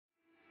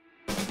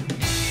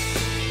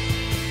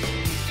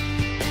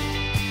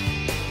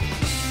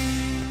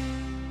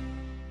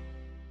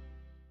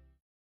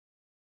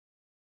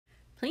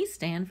Please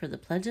stand for the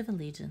Pledge of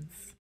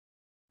Allegiance.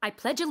 I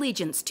pledge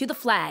allegiance to the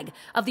flag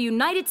of the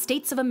United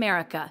States of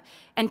America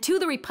and to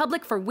the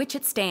republic for which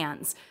it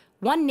stands,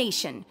 one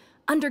nation,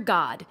 under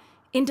God,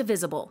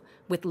 indivisible,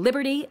 with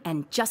liberty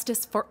and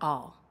justice for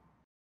all.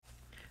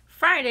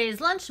 Friday's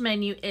lunch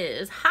menu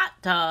is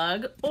hot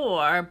dog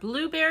or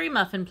blueberry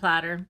muffin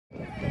platter.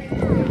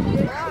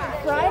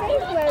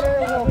 Friday's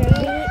weather will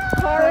be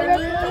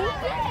partly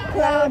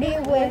cloudy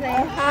with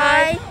a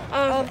high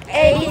of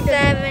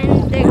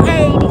 87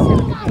 degrees.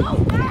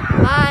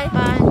 Bye.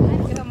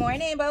 Good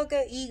morning,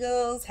 Boca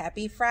Eagles.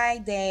 Happy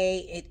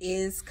Friday. It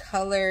is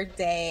color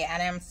day,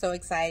 and I'm so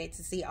excited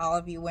to see all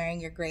of you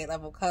wearing your grade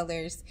level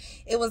colors.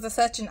 It was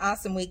such an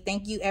awesome week.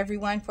 Thank you,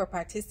 everyone, for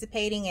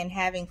participating and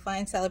having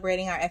fun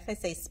celebrating our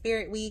FSA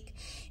Spirit Week.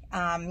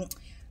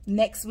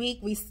 Next week,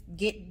 we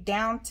get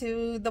down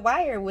to the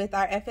wire with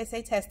our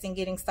FSA testing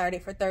getting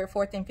started for 3rd,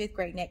 4th, and 5th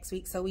grade next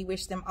week. So we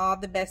wish them all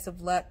the best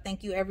of luck.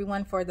 Thank you,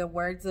 everyone, for the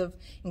words of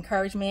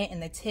encouragement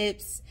and the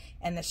tips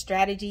and the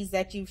strategies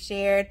that you've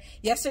shared.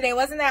 Yesterday,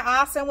 wasn't that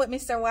awesome with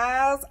Mr.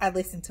 Wiles? I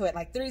listened to it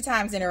like 3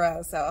 times in a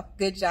row. So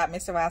good job,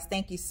 Mr. Wiles.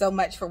 Thank you so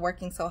much for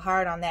working so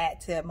hard on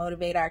that to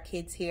motivate our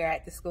kids here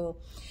at the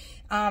school.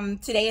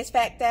 Today is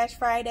Fact Dash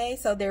Friday,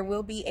 so there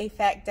will be a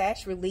Fact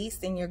Dash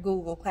released in your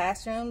Google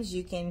Classrooms.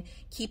 You can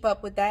keep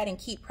up with that and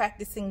keep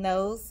practicing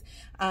those.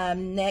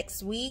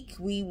 Next week,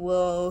 we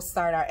will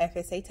start our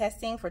FSA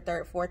testing for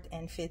 3rd, 4th,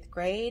 and 5th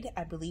grade.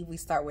 I believe we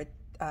start with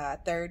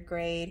 4th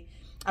grade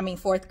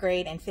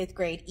and 5th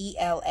grade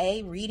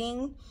ELA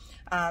reading.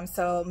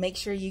 So make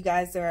sure you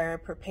guys are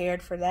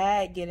prepared for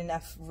that. Get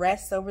enough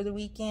rest over the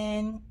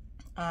weekend.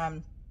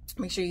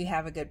 Make sure you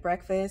have a good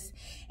breakfast,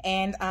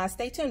 and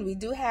stay tuned. We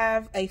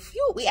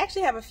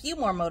actually have a few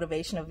more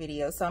motivational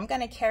videos, so I'm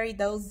going to carry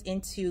those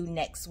into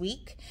next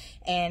week.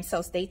 And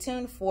so stay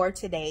tuned for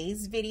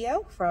today's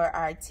video for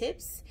our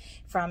tips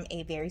from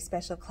a very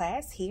special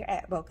class here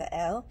at Boca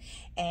L.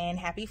 And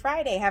happy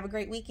Friday. Have a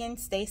great weekend.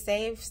 Stay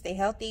safe, stay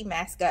healthy,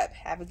 mask up.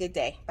 Have a good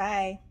day.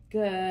 Bye.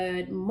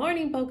 Good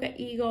morning, Boca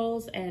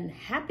Eagles, and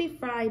happy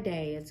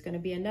Friday. It's going to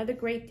be another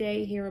great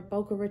day here at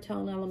Boca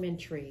Raton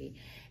Elementary.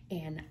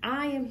 And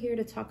I am here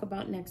to talk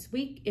about next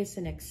week. It's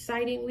an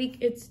exciting week.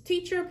 It's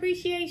Teacher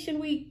Appreciation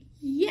Week.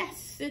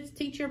 Yes, it's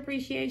Teacher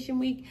Appreciation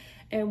Week.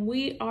 And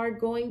we are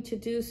going to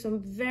do some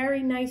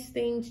very nice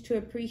things to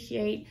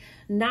appreciate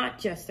not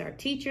just our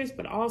teachers,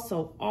 but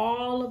also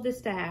all of the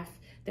staff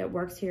that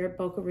works here at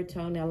Boca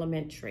Raton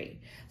Elementary.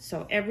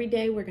 So every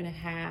day we're going to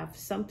have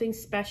something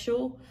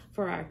special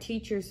for our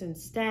teachers and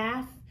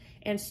staff.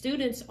 And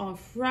students, on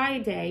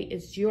Friday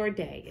is your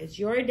day. It's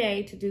your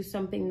day to do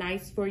something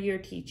nice for your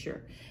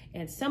teacher.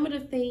 And some of the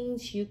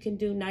things you can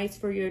do nice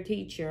for your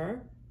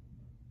teacher,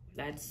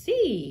 let's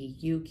see.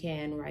 You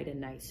can write a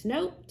nice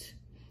note.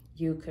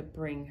 You could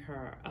bring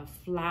her a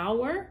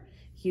flower.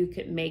 You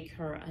could make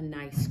her a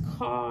nice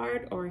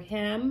card or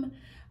hem.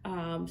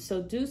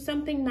 So do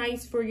something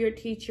nice for your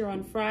teacher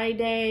on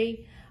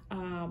Friday.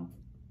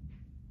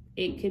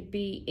 It could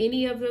be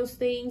any of those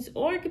things,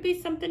 or it could be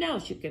something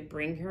else. You could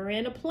bring her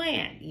in a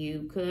plant.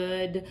 You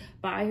could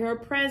buy her a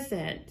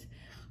present.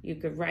 You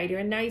could write her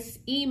a nice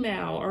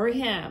email or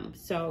him.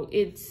 So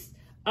it's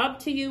up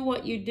to you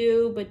what you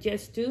do, but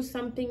just do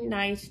something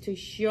nice to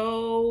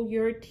show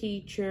your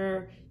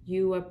teacher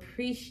you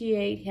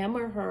appreciate him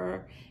or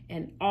her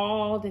and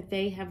all that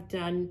they have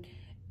done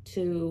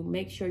to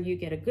make sure you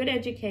get a good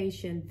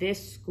education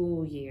this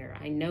school year.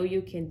 I know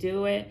you can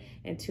do it.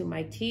 And to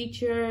my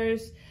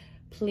teachers,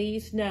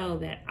 please know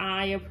that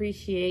I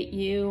appreciate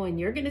you, and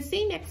you're going to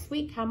see next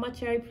week how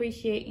much I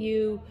appreciate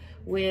you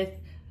with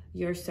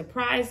your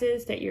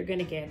surprises that you're going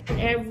to get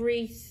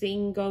every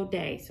single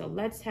day. So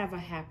let's have a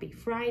happy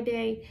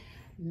Friday.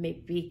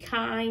 Be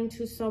kind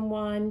to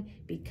someone,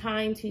 be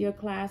kind to your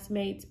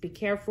classmates, be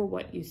careful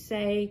what you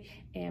say,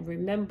 and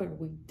remember,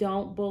 we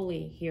don't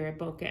bully here at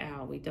Boca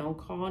L. We don't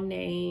call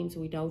names,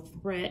 we don't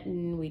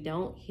threaten, we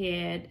don't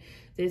hit.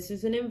 This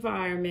is an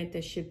environment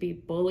that should be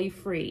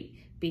bully-free.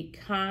 Be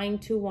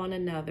kind to one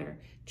another.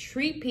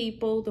 Treat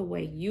people the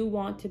way you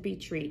want to be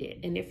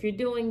treated. And if you're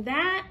doing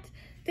that,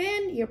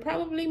 then you're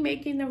probably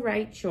making the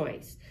right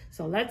choice.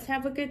 So let's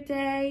have a good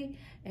day.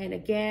 And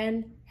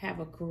again,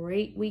 have a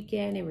great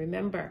weekend. And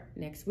remember,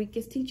 next week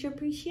is Teacher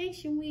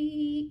Appreciation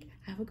Week.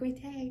 Have a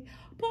great day.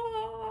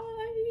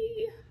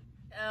 Bye.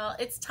 Well,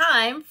 it's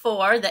time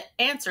for the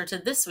answer to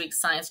this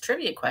week's science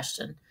trivia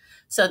question.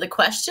 So the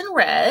question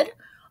read,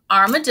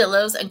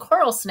 armadillos and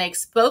coral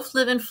snakes both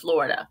live in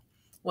Florida.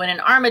 When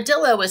an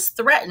armadillo is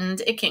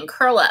threatened, it can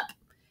curl up.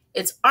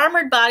 Its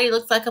armored body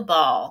looks like a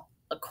ball.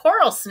 A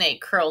coral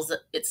snake curls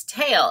its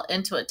tail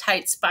into a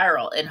tight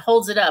spiral and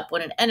holds it up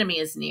when an enemy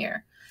is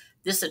near.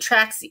 This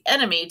attracts the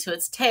enemy to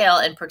its tail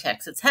and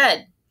protects its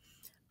head.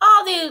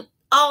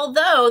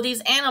 Although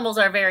these animals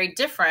are very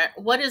different,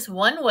 what is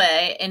one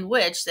way in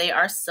which they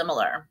are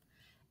similar?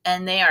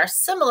 And they are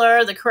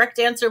similar. The correct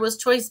answer was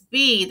choice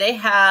B. They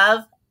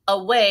have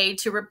a way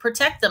to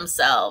protect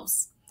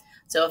themselves.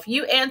 So if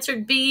you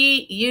answered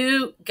B,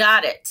 you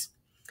got it.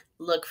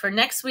 Look for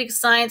next week's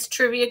science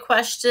trivia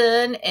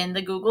question in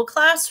the Google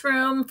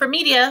Classroom for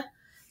media.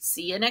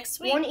 See you next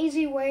week. One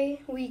easy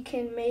way we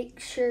can make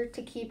sure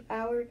to keep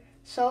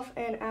ourselves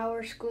and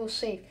our school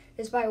safe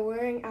is by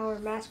wearing our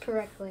mask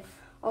correctly.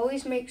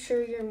 Always make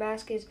sure your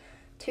mask is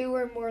 2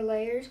 or more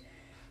layers.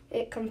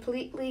 It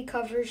completely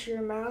covers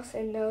your mouth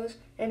and nose,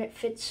 and it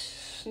fits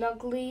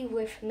snugly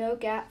with no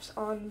gaps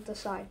on the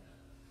side.